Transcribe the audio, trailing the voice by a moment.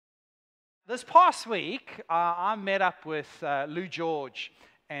This past week, I met up with Lou George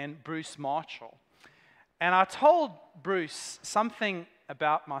and Bruce Marshall. And I told Bruce something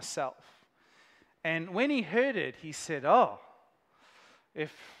about myself. And when he heard it, he said, "Oh,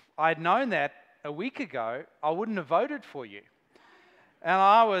 if I'd known that a week ago, I wouldn't have voted for you." And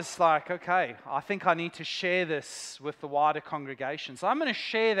I was like, okay, I think I need to share this with the wider congregation. So I'm going to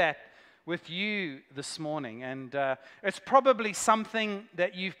share that with you this morning. And it's probably something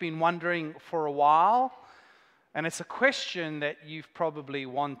that you've been wondering for a while. And it's a question that you've probably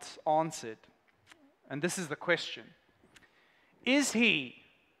want answered. And this is the question: is he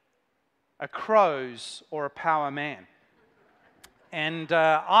a crows or a power man? And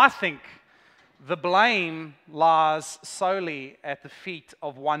I think the blame lies solely at the feet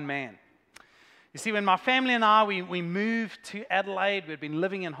of one man. You see, when my family and I, we moved to Adelaide, we'd been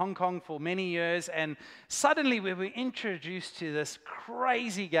living in Hong Kong for many years, and suddenly we were introduced to this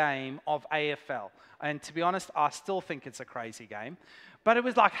crazy game of AFL. And to be honest, I still think it's a crazy game. But it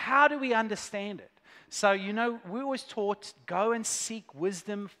was like, how do we understand it? So, we always taught, go and seek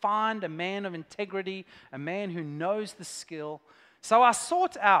wisdom, find a man of integrity, a man who knows the skill. So I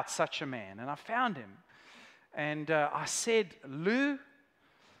sought out such a man, and I found him. And I said, "Lou,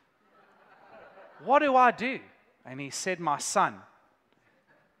 what do I do?" And he said, "My son,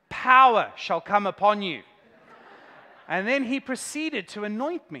 power shall come upon you." And then he proceeded to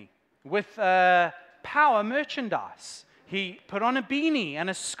anoint me with power merchandise. He put on a beanie and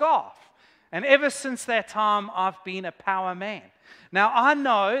a scarf. And ever since that time, I've been a power man. Now, I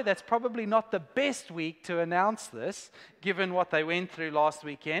know that's probably not the best week to announce this, given what they went through last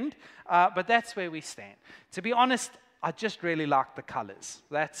weekend, but that's where we stand. To be honest, I just really like the colors.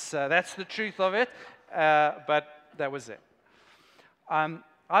 That's the truth of it, but that was it. I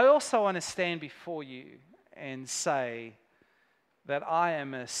also want to stand before you and say that I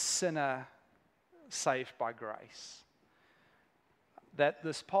am a sinner saved by grace. That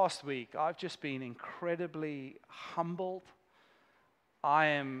this past week, I've just been incredibly humbled. I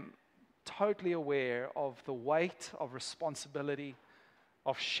am totally aware of the weight of responsibility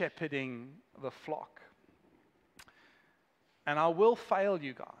of shepherding the flock. And I will fail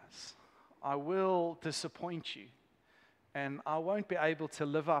you guys. I will disappoint you. And I won't be able to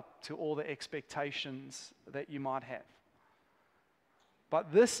live up to all the expectations that you might have.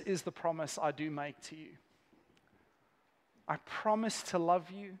 But this is the promise I do make to you. I promise to love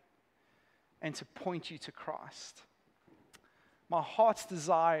you and to point you to Christ. My heart's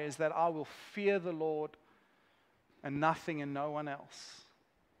desire is that I will fear the Lord and nothing and no one else.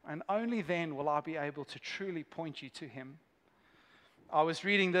 And only then will I be able to truly point you to Him. I was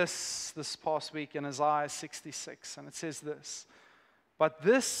reading this past week in Isaiah 66, and it says this: "But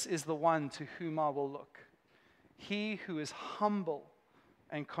this is the one to whom I will look, he who is humble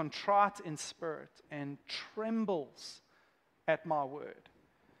and contrite in spirit and trembles at my word."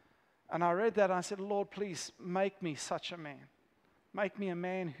 And I read that and I said, "Lord, please make me such a man. Make me a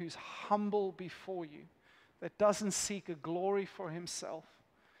man who's humble before you, that doesn't seek a glory for himself,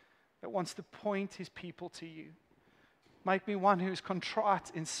 that wants to point his people to you. Make me one who's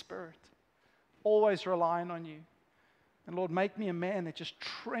contrite in spirit, always relying on you. And Lord, make me a man that just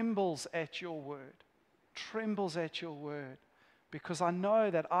trembles at your word, because I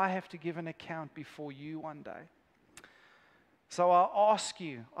know that I have to give an account before you one day." So I ask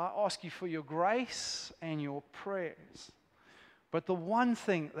you for your grace and your prayers. But the one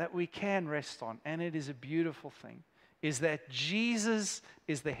thing that we can rest on, and it is a beautiful thing, is that Jesus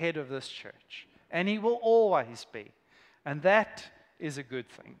is the head of this church. And He will always be. And that is a good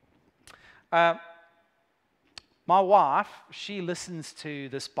thing. My wife, she listens to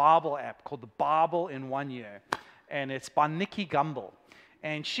this Bible app called the Bible in 1 Year. And it's by Nikki Gumbel.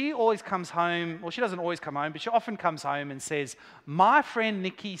 And she always comes home, well, she doesn't always come home, but she often comes home and says, "My friend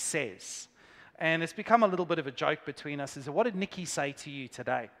Nikki says." And it's become a little bit of a joke between us. Is, "What did Nikki say to you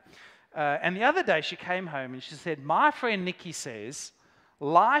today?" And the other day she came home and she said, "My friend Nikki says,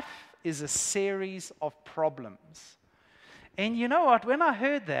 life is a series of problems." And you know what? When I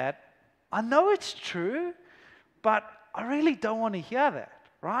heard that, I know it's true, but I really don't want to hear that,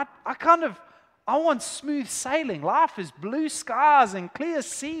 right? I want smooth sailing. Life is blue skies and clear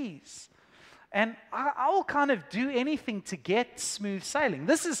seas. And I will kind of do anything to get smooth sailing.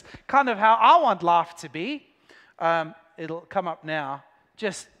 This is kind of how I want life to be. It'll come up now.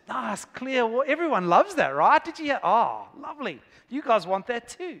 Just nice, clear. Well, everyone loves that, right? Did you hear? Oh, lovely. You guys want that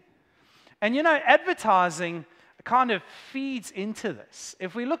too. And advertising kind of feeds into this.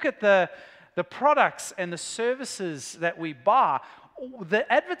 If we look at the products and the services that we buy, the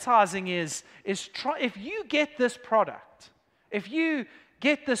advertising is if you get this product, if you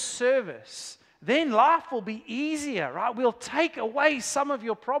get this service, then life will be easier, right? We'll take away some of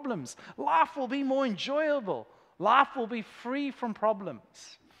your problems. Life will be more enjoyable. Life will be free from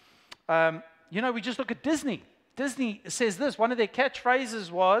problems. We just look at Disney. Disney says this, one of their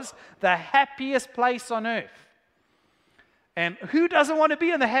catchphrases was, the happiest place on earth. And who doesn't want to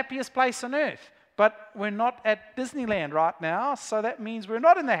be in the happiest place on earth? But we're not at Disneyland right now, so that means we're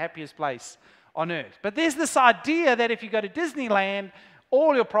not in the happiest place on earth. But there's this idea that if you go to Disneyland,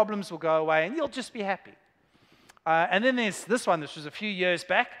 all your problems will go away and you'll just be happy. And then there's this one. This was a few years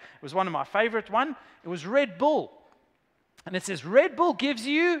back. It was one of my favorite ones. It was Red Bull. And it says, Red Bull gives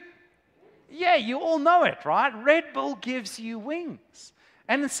you, you all know it, right? Red Bull gives you wings.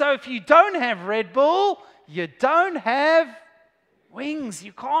 And so if you don't have Red Bull, you don't have wings.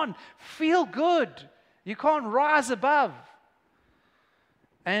 You can't feel good. You can't rise above.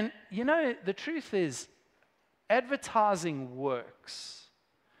 And the truth is, advertising works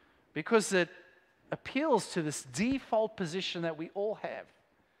because it appeals to this default position that we all have.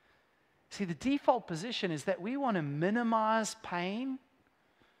 See, the default position is that we want to minimize pain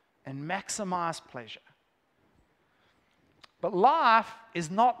and maximize pleasure. But life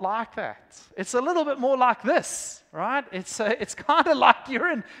is not like that. It's a little bit more like this, right? It's kind of like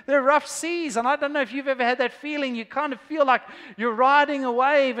you're in the rough seas, and I don't know if you've ever had that feeling. You kind of feel like you're riding a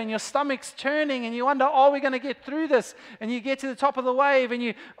wave and your stomach's turning and you wonder, are we going to get through this? And you get to the top of the wave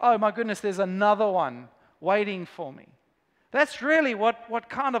and oh my goodness, there's another one waiting for me. That's really what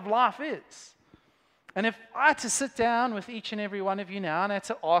kind of life is. And if I had to sit down with each and every one of you now and I had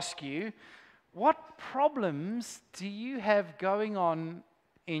to ask you, what problems do you have going on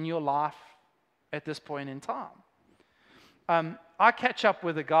in your life at this point in time? I catch up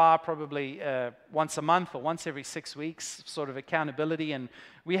with a guy probably once a month or once every 6 weeks, sort of accountability, and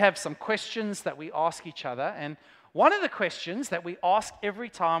we have some questions that we ask each other. And one of the questions that we ask every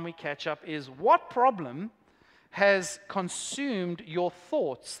time we catch up is, what problem has consumed your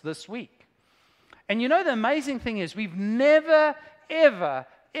thoughts this week? And the amazing thing is, we've never, ever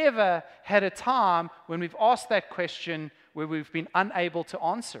had a time when we've asked that question where we've been unable to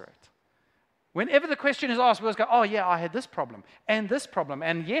answer it. Whenever the question is asked, we always go, oh yeah, I had this problem,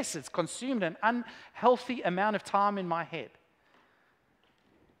 and yes, it's consumed an unhealthy amount of time in my head.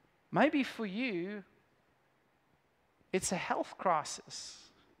 Maybe for you, it's a health crisis.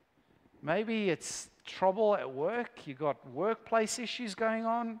 Maybe it's trouble at work, you've got workplace issues going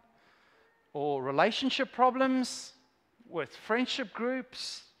on, or relationship problems with friendship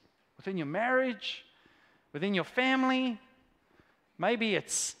groups, within your marriage, within your family. Maybe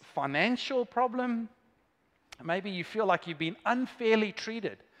it's financial problem. Maybe you feel like you've been unfairly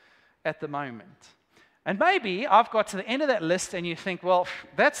treated at the moment. And maybe I've got to the end of that list and you think, well,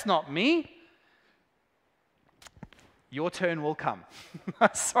 that's not me. Your turn will come.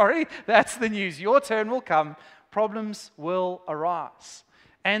 Sorry, that's the news. Your turn will come. Problems will arise.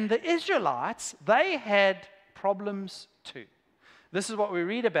 And the Israelites, they had problems too. This is what we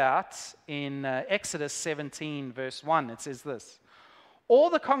read about in Exodus 17, verse 1. It says this: all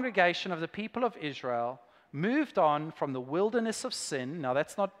the congregation of the people of Israel moved on from the wilderness of sin. Now,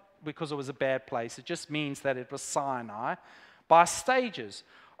 that's not because it was a bad place. It just means that it was Sinai, by stages,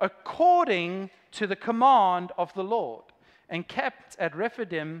 according to the command of the Lord, and camped at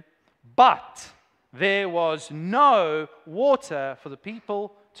Rephidim, but there was no water for the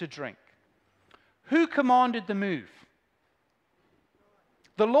people to drink. Who commanded the move?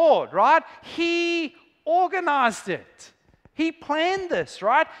 The Lord, right? He organized it. He planned this,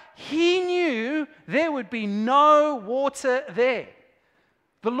 right? He knew there would be no water there.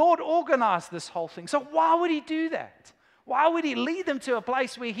 The Lord organized this whole thing. So why would he do that? Why would he lead them to a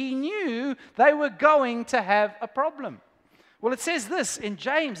place where he knew they were going to have a problem? Well, it says this in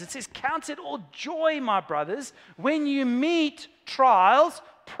James. It says, count it all joy, my brothers, when you meet trials,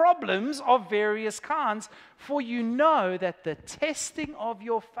 problems of various kinds, for you know that the testing of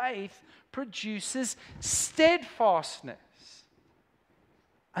your faith produces steadfastness.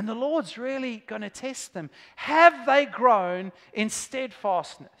 And the Lord's really going to test them. Have they grown in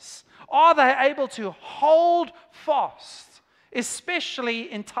steadfastness? Are they able to hold fast, especially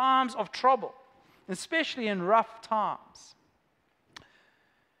in times of trouble, especially in rough times?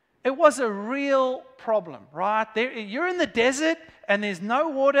 It was a real problem, right? You're in the desert and there's no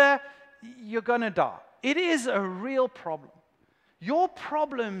water, you're going to die. It is a real problem. Your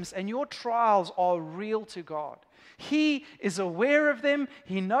problems and your trials are real to God. He is aware of them,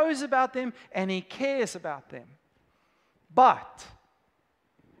 He knows about them, and He cares about them. But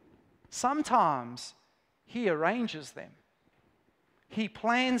sometimes He arranges them. He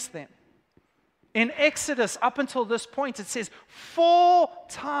plans them. In Exodus, up until this point, it says 4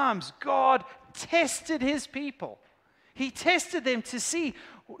 times God tested his people. He tested them to see,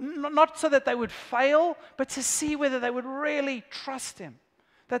 not so that they would fail, but to see whether they would really trust him,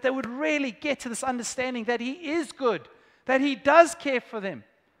 that they would really get to this understanding that he is good, that he does care for them.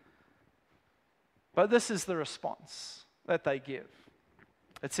 But this is the response that they give.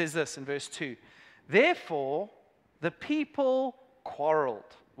 It says this in verse 2. Therefore, the people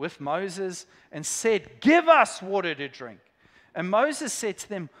quarreled with Moses and said, "Give us water to drink." And Moses said to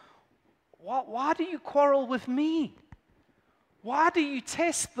them, why do you quarrel with me? Why do you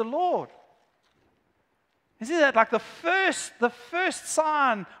test the Lord? Isn't that like the first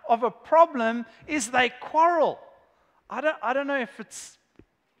sign of a problem is they quarrel? I don't know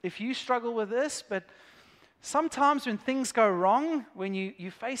if you struggle with this, but sometimes when things go wrong, when you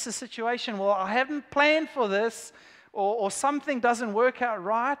face a situation, well, I haven't planned for this, or something doesn't work out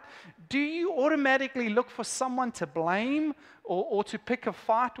right, do you automatically look for someone to blame or to pick a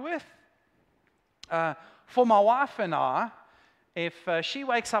fight with? For my wife and I, if she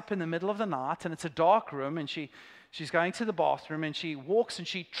wakes up in the middle of the night and it's a dark room and she's going to the bathroom and she walks and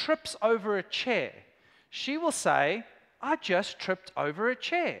she trips over a chair, she will say, "I just tripped over a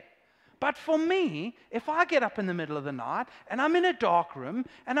chair." But for me, if I get up in the middle of the night and I'm in a dark room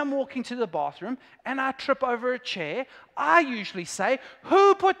and I'm walking to the bathroom and I trip over a chair, I usually say,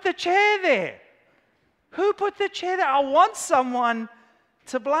 "Who put the chair there? Who put the chair there?" I want someone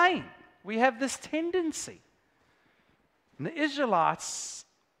to blame. We have this tendency. And the Israelites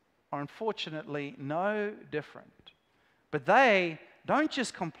are unfortunately no different. But they don't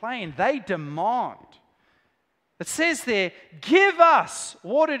just complain, they demand. It says there, "Give us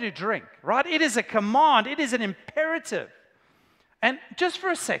water to drink," right? It is a command, it is an imperative. And just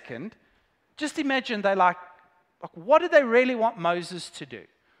for a second, just imagine they like what did they really want Moses to do?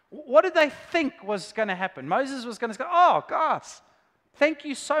 What did they think was going to happen? Moses was going to go, "Oh, guys, thank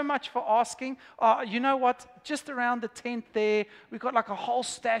you so much for asking. You know what? Just around the tent there, we've got like a whole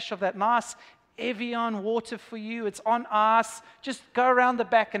stash of that nice Evian water for you. It's on us. Just go around the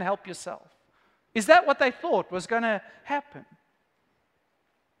back and help yourself." Is that what they thought was going to happen?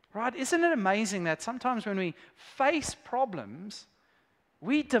 Right? Isn't it amazing that sometimes when we face problems,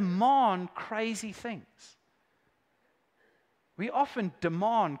 we demand crazy things? We often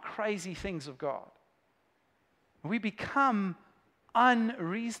demand crazy things of God. We become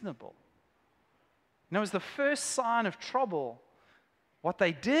unreasonable. And it was the first sign of trouble. What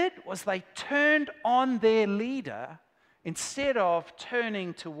they did was they turned on their leader instead of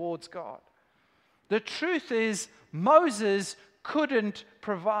turning towards God. The truth is, Moses couldn't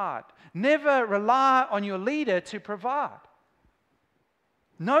provide. Never rely on your leader to provide.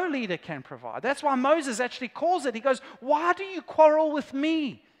 No leader can provide. That's why Moses actually calls it. He goes, "Why do you quarrel with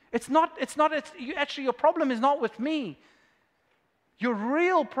me? Actually, your problem is not with me. Your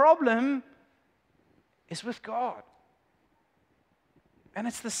real problem is with God." And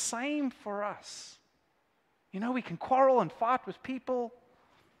it's the same for us. You know, we can quarrel and fight with people,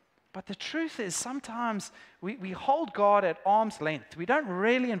 but the truth is sometimes we hold God at arm's length. We don't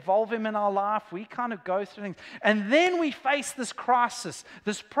really involve him in our life. We kind of go through things. And then we face this crisis,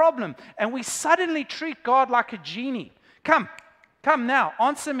 this problem, and we suddenly treat God like a genie. Come now,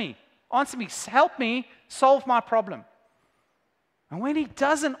 answer me, help me solve my problem. And when he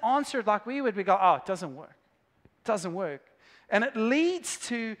doesn't answer it like we would, we go, "Oh, it doesn't work. And it leads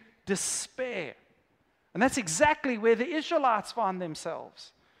to despair. And that's exactly where the Israelites find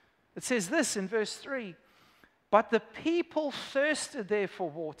themselves. It says this in verse 3, "But the people thirsted there for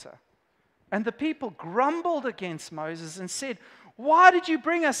water, and the people grumbled against Moses and said, 'Why did you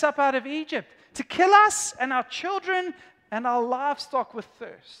bring us up out of Egypt? To kill us and our children and our livestock with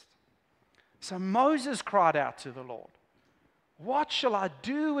thirst?' So Moses cried out to the Lord, 'What shall I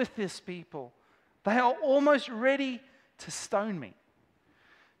do with this people? They are almost ready to stone me.'"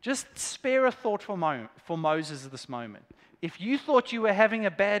 Just spare a thought for Moses at this moment. If you thought you were having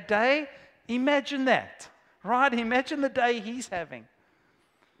a bad day, imagine that, right? Imagine the day he's having.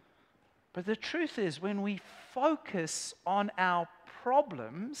 But the truth is, when we focus on our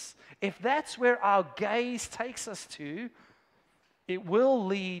problems, if that's where our gaze takes us to, it will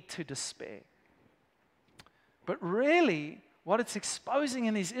lead to despair. But really, what it's exposing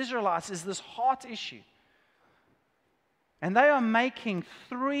in these Israelites is this heart issue. And they are making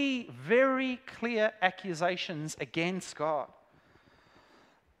 3 very clear accusations against God.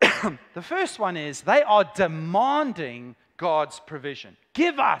 The first one is they are demanding God's provision.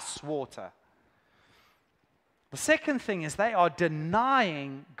 "Give us water." The second thing is they are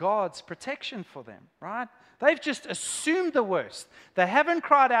denying God's protection for them, right? They've just assumed the worst. They haven't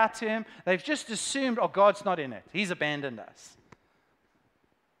cried out to him. They've just assumed, oh, God's not in it. He's abandoned us.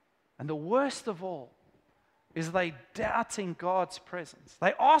 And the worst of all is they doubting God's presence.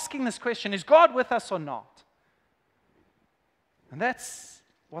 They're asking this question, is God with us or not? And that's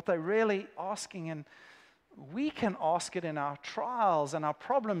what they're really asking. And we can ask it in our trials and our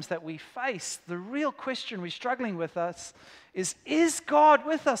problems that we face. The real question we're struggling with us is God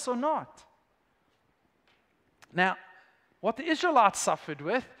with us or not? Now, what the Israelites suffered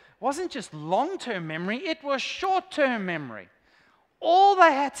with wasn't just long-term memory, it was short-term memory. All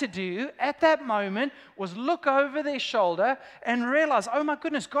they had to do at that moment was look over their shoulder and realize, oh my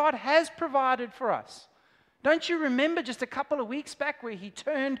goodness, God has provided for us. Don't you remember just a couple of weeks back where he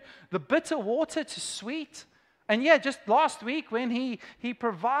turned the bitter water to sweet? And yeah, just last week when he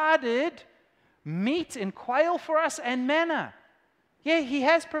provided meat and quail for us and manna. Yeah, he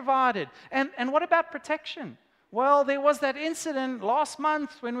has provided. And what about protection? Well, there was that incident last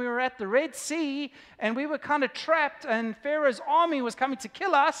month when we were at the Red Sea and we were kind of trapped and Pharaoh's army was coming to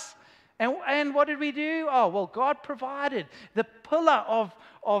kill us. And what did we do? Oh, well, God provided the pillar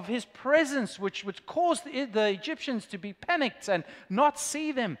of his presence, which caused the Egyptians to be panicked and not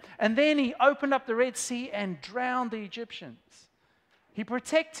see them. And then he opened up the Red Sea and drowned the Egyptians. He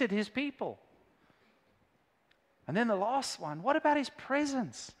protected his people. And then the last one, what about his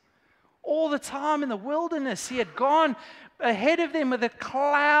presence? All the time in the wilderness, he had gone ahead of them with a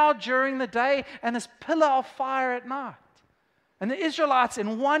cloud during the day and this pillar of fire at night. And the Israelites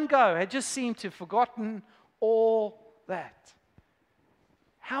in one go had just seemed to have forgotten all that.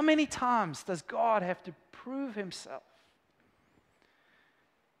 How many times does God have to prove himself?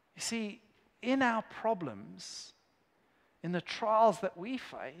 You see, in our problems, in the trials that we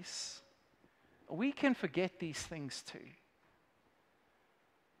face, we can forget these things too.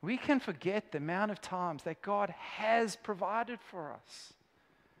 We can forget the amount of times that God has provided for us.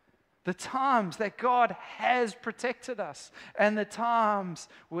 The times that God has protected us. And the times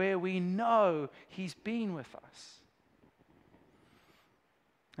where we know he's been with us.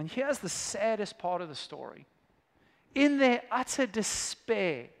 And here's the saddest part of the story. In their utter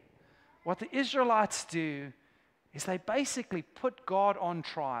despair, what the Israelites do is they basically put God on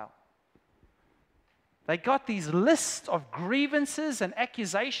trial. They got these lists of grievances and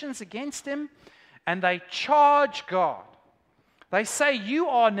accusations against him, and they charge God. They say, you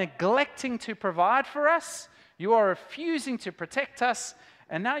are neglecting to provide for us, you are refusing to protect us,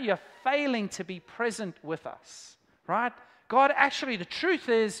 and now you're failing to be present with us, right? God, actually, the truth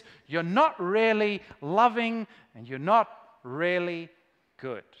is, you're not really loving, and you're not really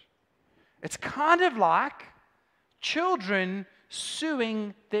good. It's kind of like children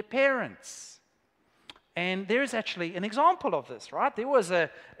suing their parents. And there is actually an example of this, right? There was a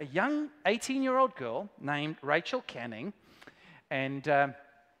young 18-year-old girl named Rachel Canning. And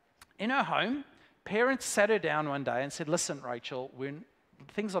in her home, parents sat her down one day and said, listen, Rachel,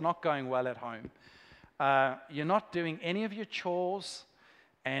 things are not going well at home. You're not doing any of your chores.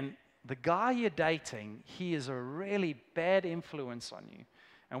 And the guy you're dating, he is a really bad influence on you.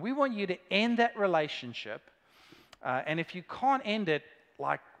 And we want you to end that relationship. And if you can't end it,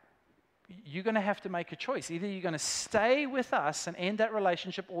 you're going to have to make a choice. Either you're going to stay with us and end that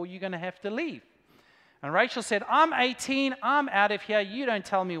relationship, or you're going to have to leave. And Rachel said, I'm 18, I'm out of here, you don't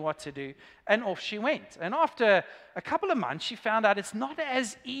tell me what to do. And off she went. And after a couple of months, she found out it's not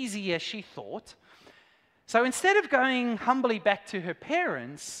as easy as she thought. So instead of going humbly back to her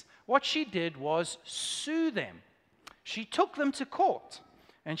parents, what she did was sue them. She took them to court.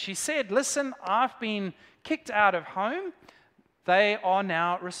 And she said, listen, I've been kicked out of home. They are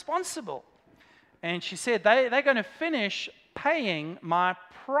now responsible. And she said, they're going to finish paying my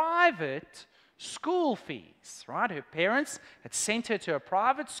private school fees, right? Her parents had sent her to a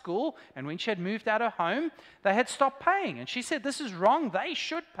private school, and when she had moved out of home, they had stopped paying. And she said, this is wrong, they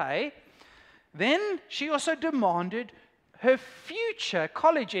should pay. Then she also demanded her future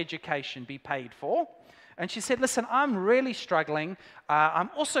college education be paid for. And she said, listen, I'm really struggling. I'm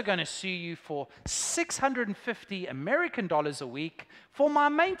also going to sue you for $650 American a week for my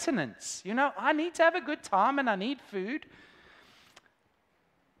maintenance. You know, I need to have a good time and I need food.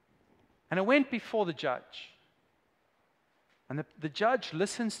 And it went before the judge. And the judge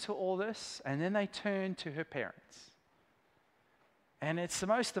listens to all this, and then they turn to her parents. And it's the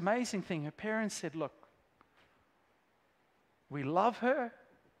most amazing thing. Her parents said, look, we love her.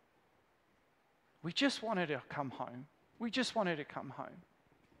 We just wanted her to come home. We just wanted her to come home.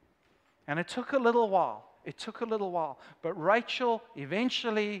 And it took a little while. It took a little while. But Rachel,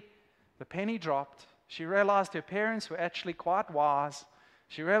 eventually, the penny dropped. She realized her parents were actually quite wise.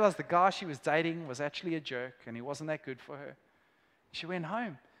 She realized the guy she was dating was actually a jerk and he wasn't that good for her. She went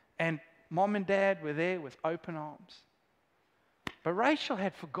home and mom and dad were there with open arms. But Rachel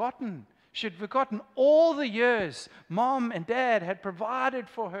had forgotten. She had forgotten all the years mom and dad had provided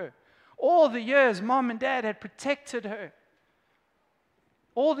for her. All the years mom and dad had protected her.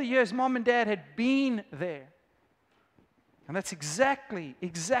 All the years mom and dad had been there. And that's exactly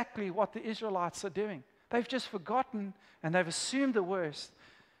what the Israelites are doing. They've just forgotten and they've assumed the worst.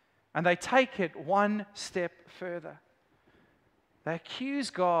 And they take it one step further. They accuse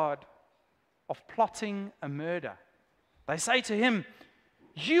God of plotting a murder. They say to him,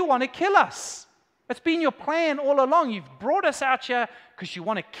 you want to kill us. It's been your plan all along. You've brought us out here because you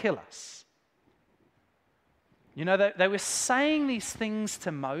want to kill us. You know, they were saying these things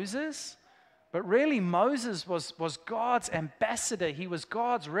to Moses, but really Moses was God's ambassador. He was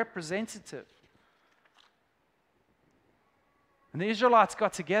God's representative. And the Israelites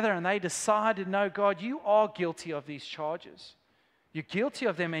got together and they decided, no, God, you are guilty of these charges. You're guilty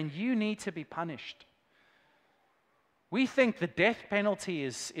of them and you need to be punished. We think the death penalty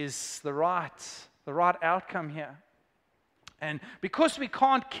is the right outcome here. And because we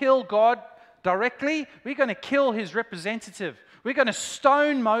can't kill God directly, we're going to kill his representative. We're going to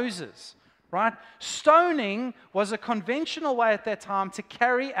stone Moses, right? Stoning was a conventional way at that time to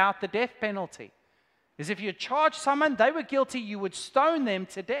carry out the death penalty. Is if you charged someone, they were guilty, you would stone them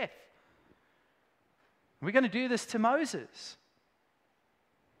to death. We're going to do this to Moses.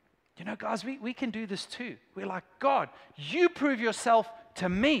 You know, guys, we can do this too. We're like, God, you prove yourself to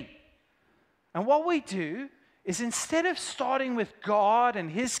me. And what we do is instead of starting with God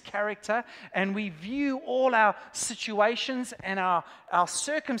and his character, and we view all our situations and our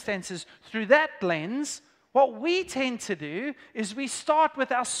circumstances through that lens, what we tend to do is we start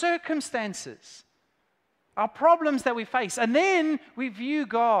with our circumstances, our problems that we face, and then we view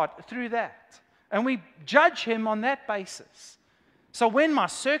God through that, and we judge him on that basis. So when my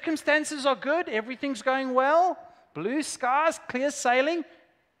circumstances are good, everything's going well, blue skies, clear sailing,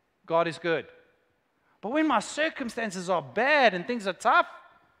 God is good. But when my circumstances are bad and things are tough,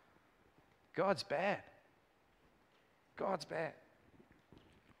 God's bad. God's bad.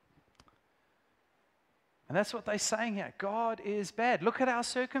 And that's what they're saying here. God is bad. Look at our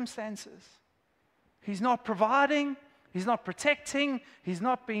circumstances. He's not providing. He's not protecting. He's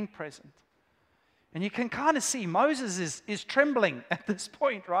not being present. And you can kind of see Moses is trembling at this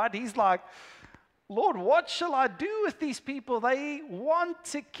point, right? He's like, Lord, what shall I do with these people? They want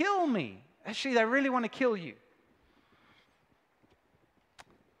to kill me. Actually, they really want to kill you.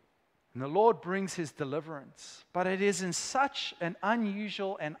 And the Lord brings his deliverance, but it is in such an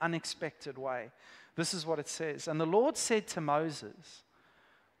unusual and unexpected way. This is what it says. And the Lord said to Moses,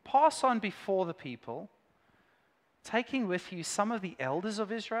 pass on before the people, taking with you some of the elders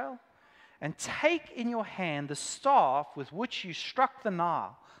of Israel, and take in your hand the staff with which you struck the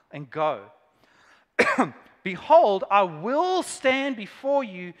Nile, and go. Behold, I will stand before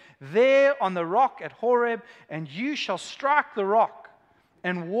you there on the rock at Horeb, and you shall strike the rock,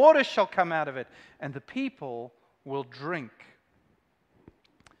 and water shall come out of it, and the people will drink.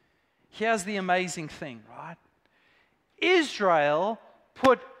 Here's the amazing thing, right? Israel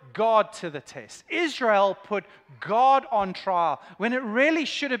put God to the test. Israel put God on trial when it really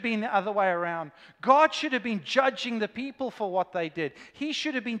should have been the other way around. God should have been judging the people for what they did. He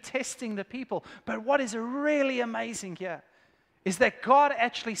should have been testing the people. But what is really amazing here is that God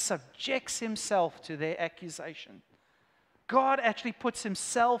actually subjects himself to their accusation. God actually puts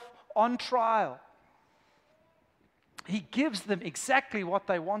himself on trial. He gives them exactly what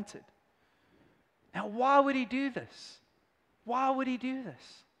they wanted. Now, why would he do this? Why would he do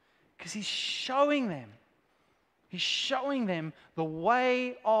this? Because he's showing them. He's showing them the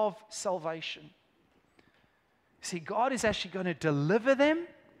way of salvation. See, God is actually going to deliver them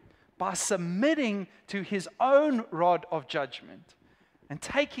by submitting to his own rod of judgment and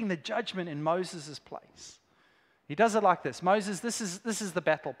taking the judgment in Moses' place. He does it like this. Moses, this is the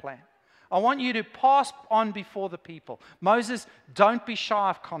battle plan. I want you to pass on before the people. Moses, don't be shy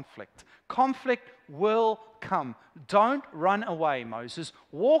of conflict. Conflict will come. Don't run away, Moses.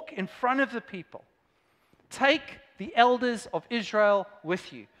 Walk in front of the people. Take the elders of Israel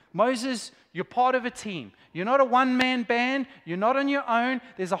with you. Moses, you're part of a team. You're not a one-man band. You're not on your own.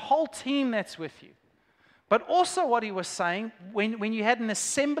 There's a whole team that's with you. But also what he was saying, when you had an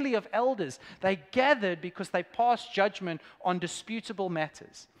assembly of elders, they gathered because they passed judgment on disputable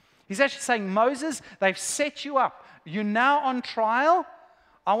matters. He's actually saying, Moses, they've set you up. You're now on trial.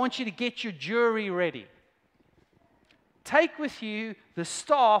 I want you to get your jury ready. Take with you the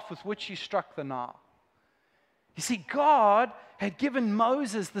staff with which you struck the Nile. You see, God had given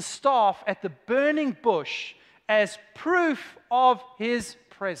Moses the staff at the burning bush as proof of his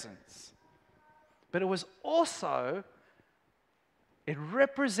presence. But it was also, it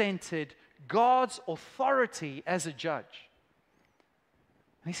represented God's authority as a judge.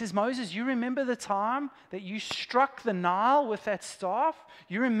 And he says, Moses, you remember the time that you struck the Nile with that staff?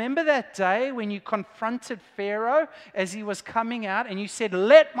 You remember that day when you confronted Pharaoh as he was coming out and you said,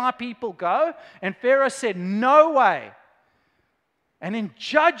 let my people go? And Pharaoh said, no way. And in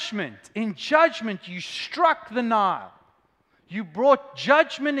judgment, you struck the Nile. You brought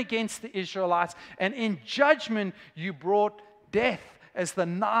judgment against the Israelites, and in judgment, you brought death as the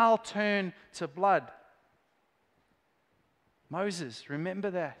Nile turned to blood. Moses, remember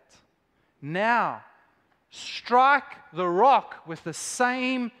that. Now, strike the rock with the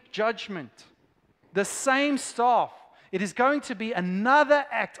same judgment, the same staff. It is going to be another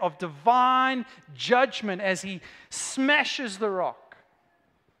act of divine judgment as he smashes the rock.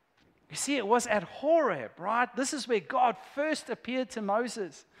 You see, it was at Horeb, right? This is where God first appeared to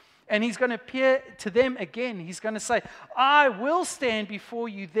Moses. And he's going to appear to them again. He's going to say, I will stand before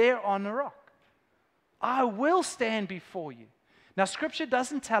you there on the rock. I will stand before you. Now, Scripture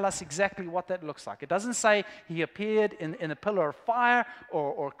doesn't tell us exactly what that looks like. It doesn't say he appeared in a pillar of fire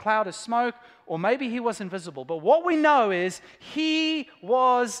or a cloud of smoke, or maybe he was invisible. But what we know is he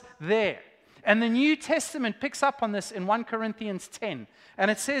was there. And the New Testament picks up on this in 1 Corinthians 10. And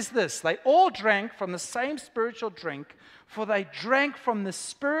it says this, they all drank from the same spiritual drink, for they drank from the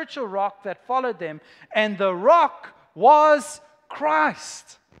spiritual rock that followed them, and the rock was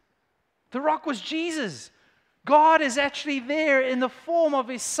Christ. The rock was Jesus. God is actually there in the form of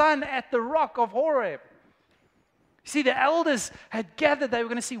his Son at the rock of Horeb. See, the elders had gathered. They were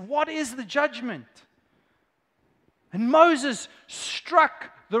going to see, what is the judgment? And Moses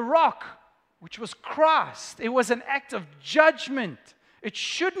struck the rock, which was Christ. It was an act of judgment. It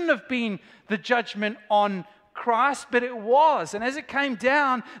shouldn't have been the judgment on Christ, but it was. And as it came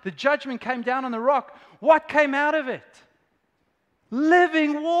down, the judgment came down on the rock. What came out of it?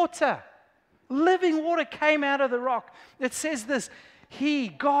 Living water. Living water came out of the rock. It says this,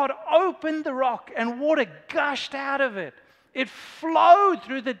 God opened the rock and water gushed out of it. It flowed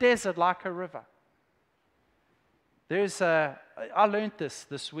through the desert like a river. I learned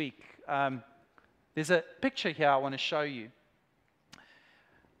this week. There's a picture here I want to show you.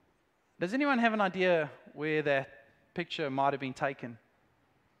 Does anyone have an idea where that picture might have been taken?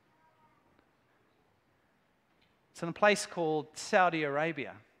 It's in a place called Saudi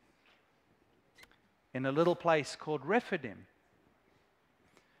Arabia, in a little place called Rephidim.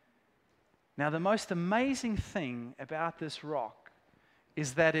 Now, the most amazing thing about this rock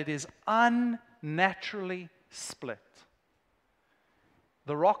is that it is unnaturally split.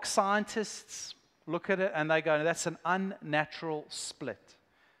 The rock scientists look at it and they go, that's an unnatural split.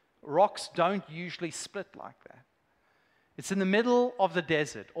 Rocks don't usually split like that. It's in the middle of the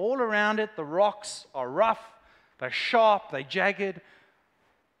desert. All around it, the rocks are rough, they're sharp, they're jagged,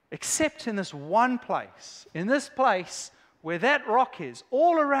 except in this one place. In this place where that rock is,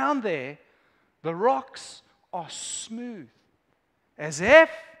 all around there, the rocks are smooth, as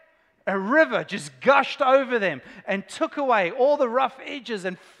if a river just gushed over them and took away all the rough edges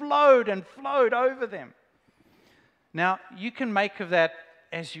and flowed over them. Now, you can make of that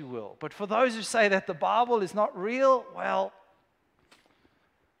as you will. But for those who say that the Bible is not real, well,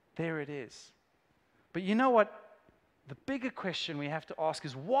 there it is. But you know what? The bigger question we have to ask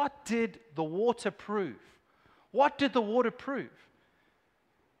is, what did the water prove? What did the water prove?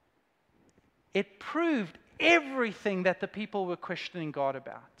 It proved everything that the people were questioning God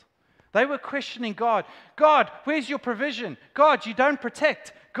about. They were questioning God. God, where's your provision? God, you don't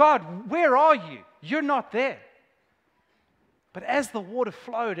protect. God, where are you? You're not there. But as the water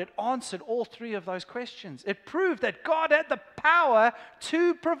flowed, it answered all three of those questions. It proved that God had the power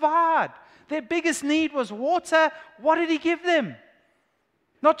to provide. Their biggest need was water. What did he give them?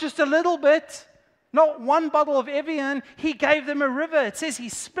 Not just a little bit, not one bottle of Evian. He gave them a river. It says he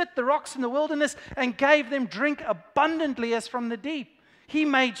split the rocks in the wilderness and gave them drink abundantly as from the deep. He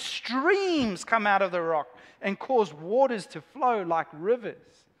made streams come out of the rock and caused waters to flow like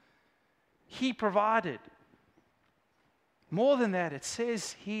rivers. He provided. More than that, it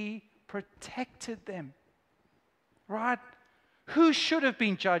says he protected them. Right? Who should have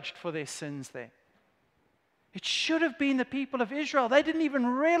been judged for their sins there? It should have been the people of Israel. They didn't even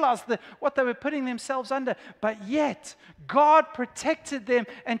realize what they were putting themselves under. But yet, God protected them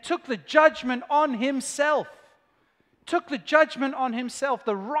and took the judgment on himself. Took the judgment on himself.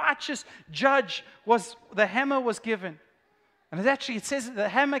 The righteous judge the hammer was given. And it says that the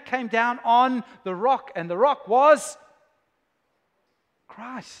hammer came down on the rock, and the rock was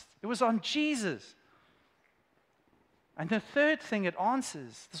Christ. It was on Jesus. And the third thing it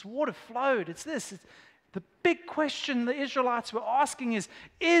answers, this water flowed, it's this. The big question the Israelites were asking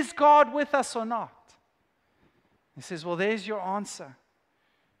is God with us or not? He says, well, there's your answer.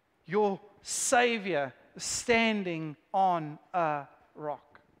 Your Savior standing on a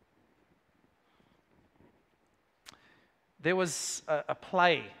rock. There was a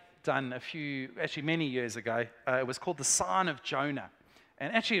play done many years ago. It was called The Sign of Jonah.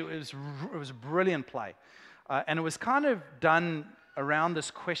 And actually, it was a brilliant play. And it was kind of done around this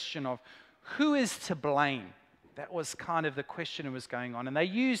question of who is to blame. That was kind of the question that was going on. And they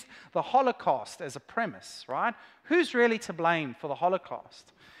used the Holocaust as a premise, right? Who's really to blame for the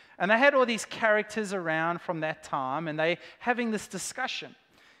Holocaust? And they had all these characters around from that time, and they having this discussion.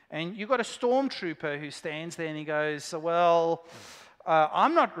 And you've got a stormtrooper who stands there and he goes, well,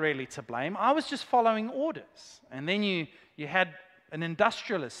 I'm not really to blame. I was just following orders. And then you had an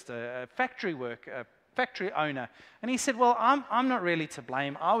industrialist, a factory worker, a factory owner, and he said, well, I'm not really to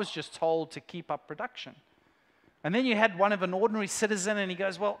blame. I was just told to keep up production. And then you had one of an ordinary citizen, and he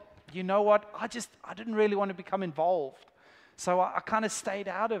goes, well, you know what? I didn't really want to become involved. So I kind of stayed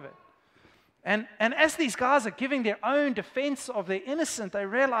out of it. And as these guys are giving their own defense of their innocence, they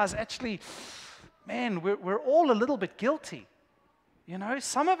realize, actually, man, we're all a little bit guilty. You know,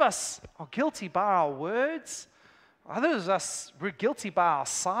 some of us are guilty by our words. Others of us, we're guilty by our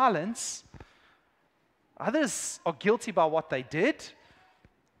silence. Others are guilty by what they did.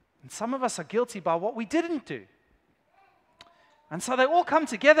 And some of us are guilty by what we didn't do. And so they all come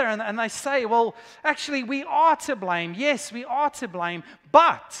together and they say, well, actually, we are to blame. Yes, we are to blame,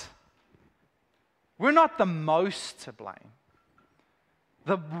 but we're not the most to blame.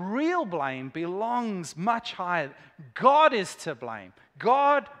 The real blame belongs much higher. God is to blame.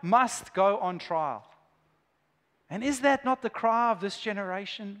 God must go on trial. And is that not the cry of this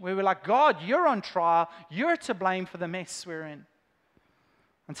generation? Where we're like, God, you're on trial. You're to blame for the mess we're in.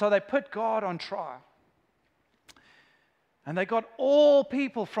 And so they put God on trial. And they got all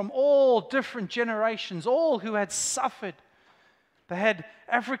people from all different generations, all who had suffered. They had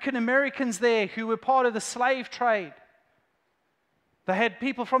African Americans there who were part of the slave trade. They had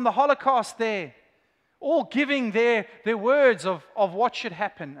people from the Holocaust there, all giving their words of what should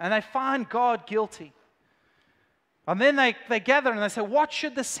happen. And they find God guilty. And then they gather and they say, what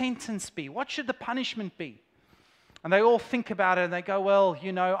should the sentence be? What should the punishment be? And they all think about it and they go, well,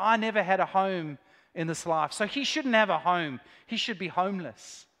 you know, I never had a home in this life, so he shouldn't have a home. He should be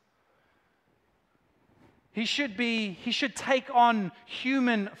homeless. He should take on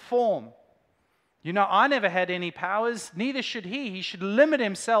human form. You know, I never had any powers, neither should he. He should limit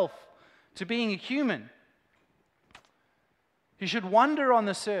himself to being a human. He should wander on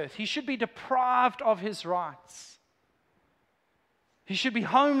this earth. He should be deprived of his rights. He should be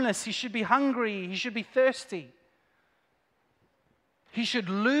homeless. He should be hungry. He should be thirsty. He should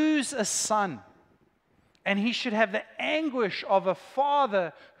lose a son. And he should have the anguish of a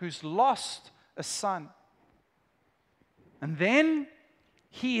father who's lost a son. And then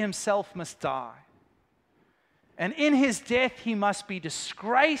he himself must die. And in his death, he must be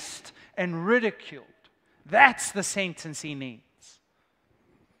disgraced and ridiculed. That's the sentence he needs.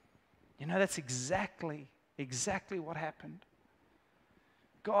 You know, that's exactly what happened.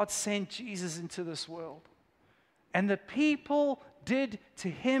 God sent Jesus into this world. And the people did to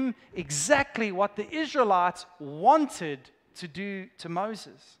him exactly what the Israelites wanted to do to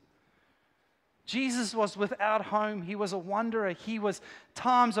Moses. Jesus was without home. He was a wanderer. He was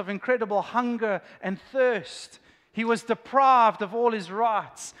times of incredible hunger and thirst. He was deprived of all his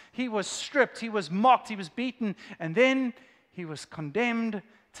rights. He was stripped. He was mocked. He was beaten. And then he was condemned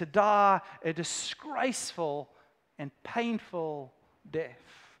to die a disgraceful and painful death.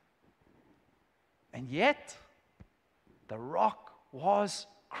 And yet, the rock was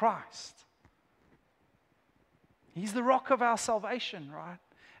Christ. He's the rock of our salvation, right?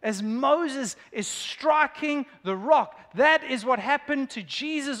 As Moses is striking the rock, that is what happened to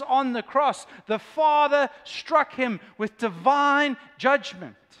Jesus on the cross. The Father struck him with divine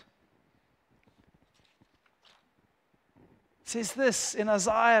judgment. It says this in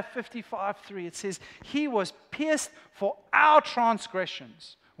Isaiah 55:3. It says, he was pierced for our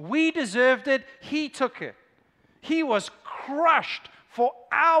transgressions. We deserved it. He took it. He was crushed for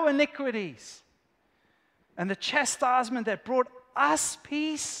our iniquities. And the chastisement that brought us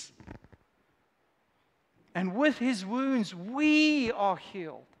peace, and with his wounds we are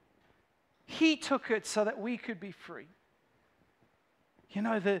healed. He took it so that we could be free. You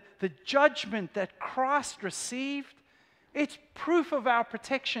know, the judgment that Christ received It's proof of our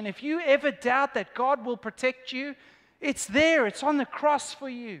protection. If you ever doubt that God will protect you, it's there. It's on the cross for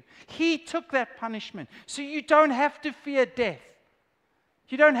you. He took that punishment. So you don't have to fear death.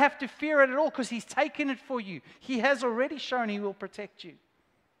 You don't have to fear it at all because He's taken it for you. He has already shown He will protect you.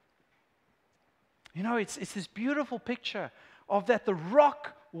 You know, it's this beautiful picture of that the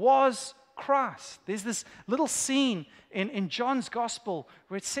rock was Christ. There's this little scene in John's Gospel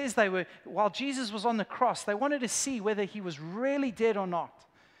where it says while Jesus was on the cross, they wanted to see whether He was really dead or not.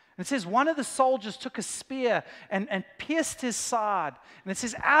 And it says one of the soldiers took a spear and pierced His side. And it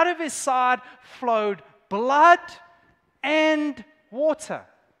says out of His side flowed blood and water.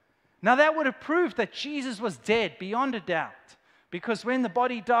 Now that would have proved that Jesus was dead beyond a doubt. Because when the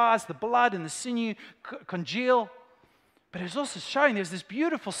body dies, the blood and the sinew congeal. But it was also showing there's this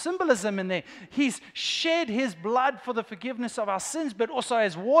beautiful symbolism in there. He's shed His blood for the forgiveness of our sins, but also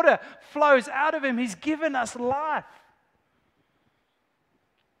as water flows out of Him, He's given us life.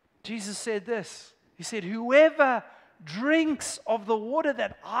 Jesus said this. He said, whoever drinks of the water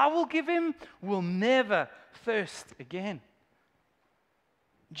that I will give him will never thirst again.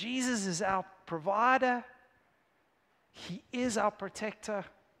 Jesus is our provider. He is our protector.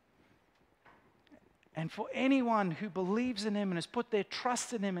 And for anyone who believes in Him and has put their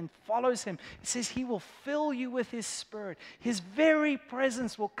trust in Him and follows Him, it says He will fill you with His Spirit. His very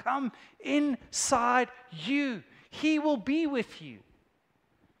presence will come inside you. He will be with you.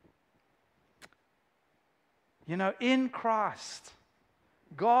 You know, in Christ,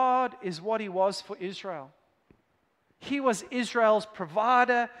 God is what He was for Israel. He was Israel's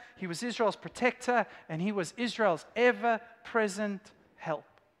provider, He was Israel's protector, and He was Israel's ever-present help.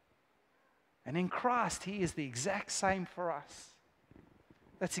 And in Christ, He is the exact same for us.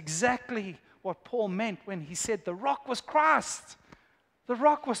 That's exactly what Paul meant when he said the rock was Christ. The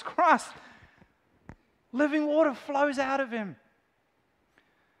rock was Christ. Living water flows out of Him.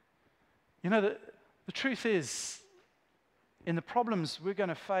 You know, the truth is, in the problems we're going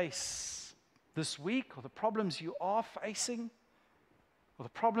to face this week, or the problems you are facing, or the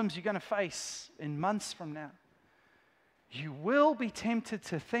problems you're going to face in months from now, you will be tempted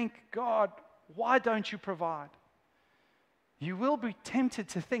to think, God, why don't you provide? You will be tempted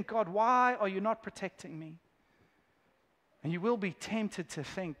to think, God, why are you not protecting me? And you will be tempted to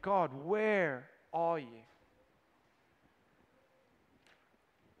think, God, where are you?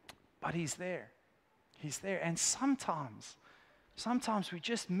 But He's there. He's there. And sometimes we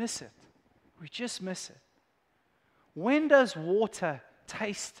just miss it. We just miss it. When does water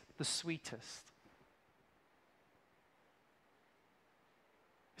taste the sweetest?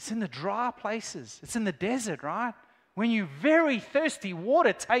 It's in the dry places. It's in the desert, right? When you're very thirsty,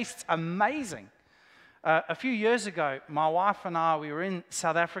 water tastes amazing. A few years ago, my wife and I, we were in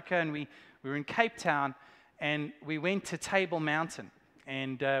South Africa and we were in Cape Town and we went to Table Mountain.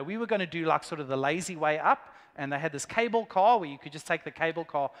 And we were going to do like sort of the lazy way up. And they had this cable car where you could just take the cable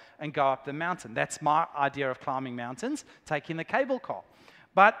car and go up the mountain. That's my idea of climbing mountains, taking the cable car.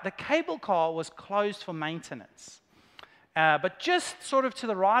 But the cable car was closed for maintenance. But just sort of to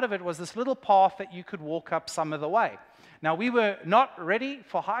the right of it was this little path that you could walk up some of the way. Now, we were not ready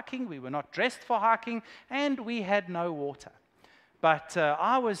for hiking, we were not dressed for hiking, and we had no water. But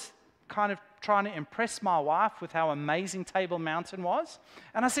I was kind of trying to impress my wife with how amazing Table Mountain was.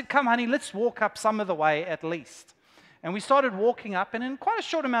 And I said, come, honey, let's walk up some of the way at least. And we started walking up, and in quite a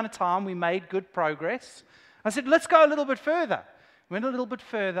short amount of time, we made good progress. I said, let's go a little bit further. We went a little bit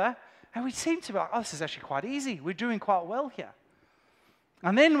further, and we seemed to be like, oh, this is actually quite easy. We're doing quite well here.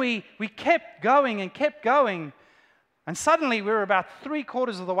 And then we kept going and kept going, and suddenly we were about 3/4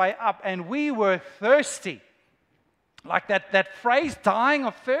 of the way up, and we were thirsty. Like that phrase, dying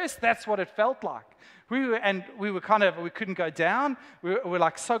of thirst, that's what it felt like. We couldn't go down. We were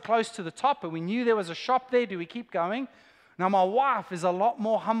like so close to the top, but we knew there was a shop there. Do we keep going? Now, my wife is a lot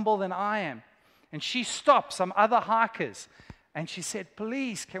more humble than I am. And she stopped some other hikers. And she said,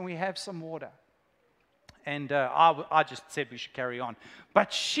 please, can we have some water? And I just said we should carry on.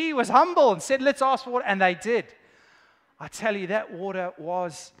 But she was humble and said, let's ask for water. And they did. I tell you, that water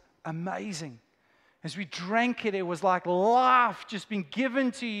was amazing. As we drank it, it was like life just being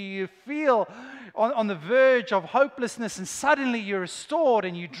given to you. You feel on the verge of hopelessness, and suddenly you're restored,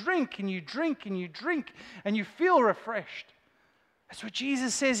 and you drink, and you drink, and you drink, and you feel refreshed. That's what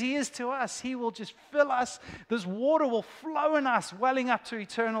Jesus says He is to us. He will just fill us. This water will flow in us, welling up to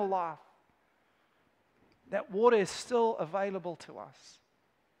eternal life. That water is still available to us.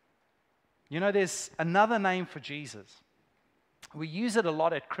 You know, there's another name for Jesus. We use it a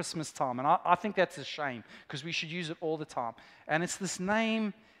lot at Christmas time, and I think that's a shame because we should use it all the time. And it's this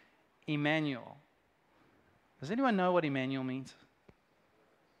name, Emmanuel. Does anyone know what Emmanuel means?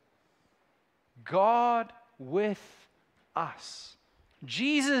 God with us.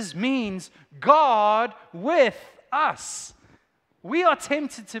 Jesus means God with us. We are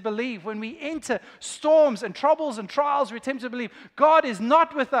tempted to believe when we enter storms and troubles and trials, we're tempted to believe God is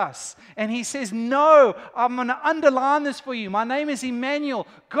not with us. And He says, no, I'm going to underline this for you. My name is Emmanuel.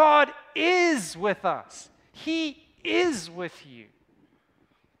 God is with us. He is with you.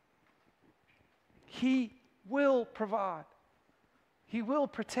 He will provide. He will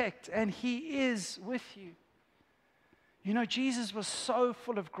protect, and He is with you. You know, Jesus was so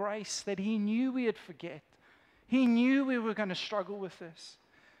full of grace that He knew we would forget. He knew we were going to struggle with this.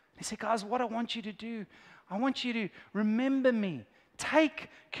 He said, guys, what I want you to do, I want you to remember me. Take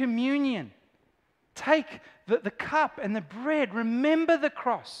communion. Take the cup and the bread. Remember the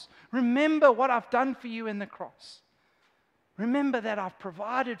cross. Remember what I've done for you in the cross. Remember that I've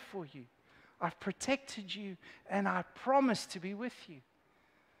provided for you. I've protected you, and I promise to be with you.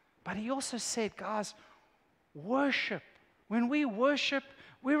 But He also said, guys, worship. When we worship,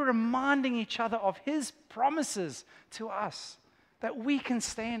 we're reminding each other of His promises to us that we can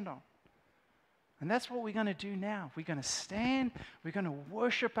stand on. And that's what we're going to do now. We're going to stand, we're going to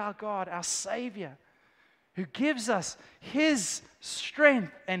worship our God, our Savior, who gives us His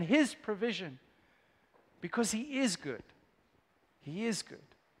strength and His provision, because He is good. He is good.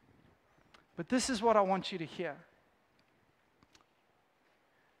 But this is what I want you to hear.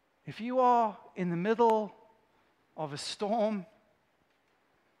 If you are in the middle of a storm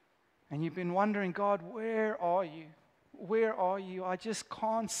and you've been wondering, God, where are you? Where are you? I just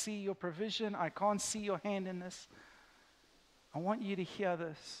can't see your provision. I can't see your hand in this. I want you to hear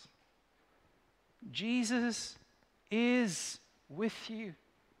this. Jesus is with you.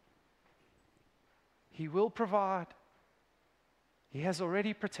 He will provide. He has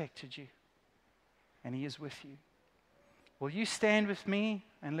already protected you. And He is with you. Will you stand with me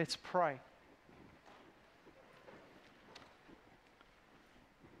and let's pray?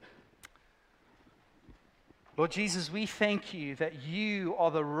 Lord Jesus, we thank you that you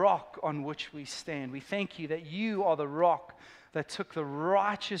are the rock on which we stand. We thank you that you are the rock that took the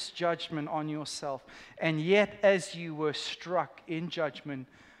righteous judgment on yourself. And yet, as you were struck in judgment,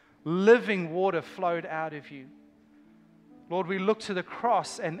 living water flowed out of you. Lord, we look to the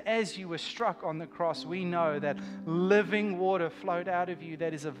cross, and as you were struck on the cross, we know that living water flowed out of you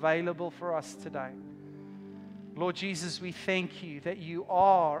that is available for us today. Lord Jesus, we thank you that you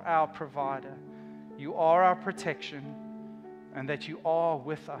are our provider, you are our protection, and that you are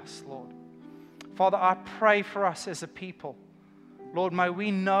with us, Lord. Father, I pray for us as a people. Lord, may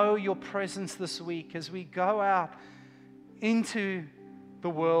we know your presence this week as we go out into the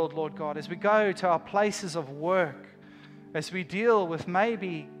world, Lord God, as we go to our places of work, as we deal with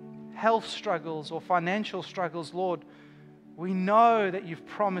maybe health struggles or financial struggles, Lord, we know that you've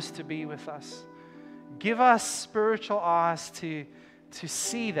promised to be with us. Give us spiritual eyes to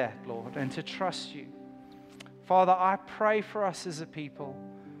see that, Lord, and to trust you. Father, I pray for us as a people,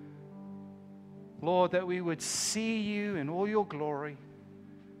 Lord, that we would see you in all your glory.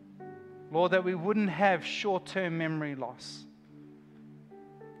 Lord, that we wouldn't have short-term memory loss,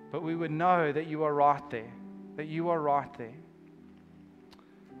 but we would know that you are right there. That you are right there.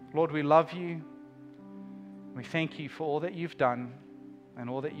 Lord, we love you. We thank you for all that you've done and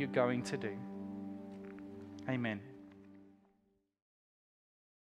all that you're going to do. Amen.